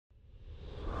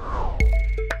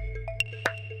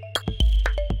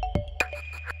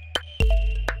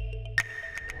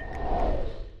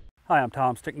Hi, I'm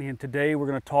Tom Stickney, and today we're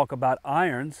going to talk about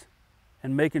irons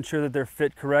and making sure that they're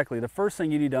fit correctly. The first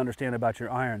thing you need to understand about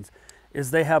your irons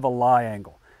is they have a lie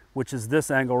angle, which is this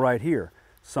angle right here.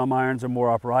 Some irons are more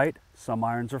upright, some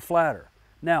irons are flatter.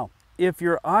 Now, if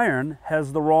your iron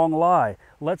has the wrong lie,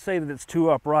 let's say that it's too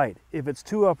upright. If it's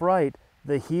too upright,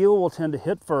 the heel will tend to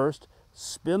hit first,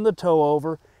 spin the toe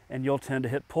over, and you'll tend to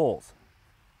hit pulls.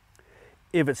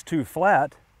 If it's too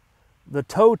flat, the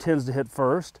toe tends to hit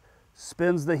first,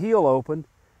 spins the heel open,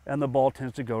 and the ball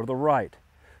tends to go to the right.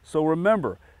 So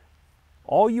remember,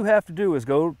 all you have to do is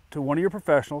go to one of your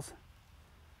professionals,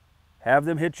 have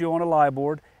them hit you on a lie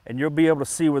board, and you'll be able to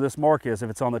see where this mark is, if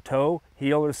it's on the toe,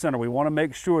 heel, or the center. We want to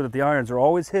make sure that the irons are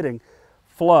always hitting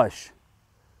flush,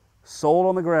 sole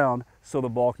on the ground, so the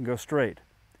ball can go straight.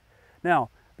 Now,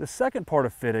 the second part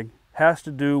of fitting has to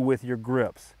do with your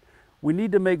grips. We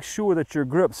need to make sure that your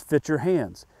grips fit your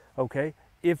hands, okay?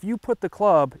 If you put the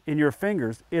club in your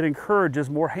fingers, it encourages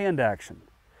more hand action.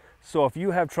 So if you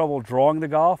have trouble drawing the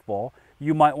golf ball,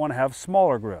 you might want to have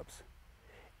smaller grips.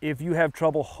 If you have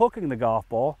trouble hooking the golf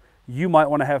ball, you might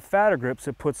want to have fatter grips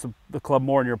that puts the club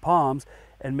more in your palms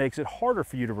and makes it harder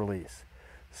for you to release.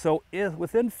 So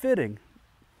within fitting,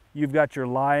 you've got your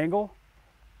lie angle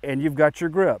and you've got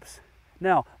your grips.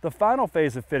 Now, the final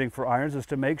phase of fitting for irons is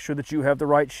to make sure that you have the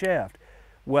right shaft,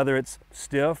 whether it's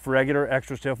stiff, regular,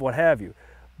 extra stiff, what have you.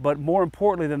 But more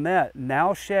importantly than that,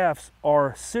 now shafts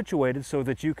are situated so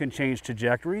that you can change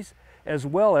trajectories as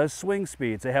well as swing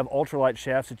speeds. They have ultralight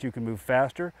shafts that you can move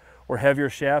faster, or heavier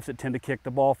shafts that tend to kick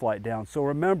the ball flight down. So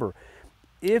remember,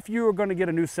 if you are going to get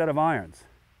a new set of irons,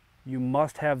 you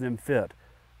must have them fit.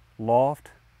 Loft,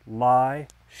 lie,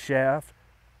 shaft,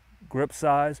 grip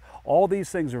size, all these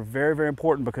things are very, very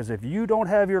important, because if you don't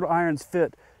have your irons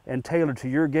fit and tailored to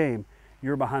your game,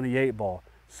 you're behind the 8 ball.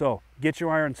 So get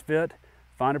your irons fit,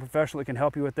 find a professional that can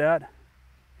help you with that,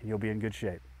 and you'll be in good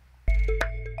shape.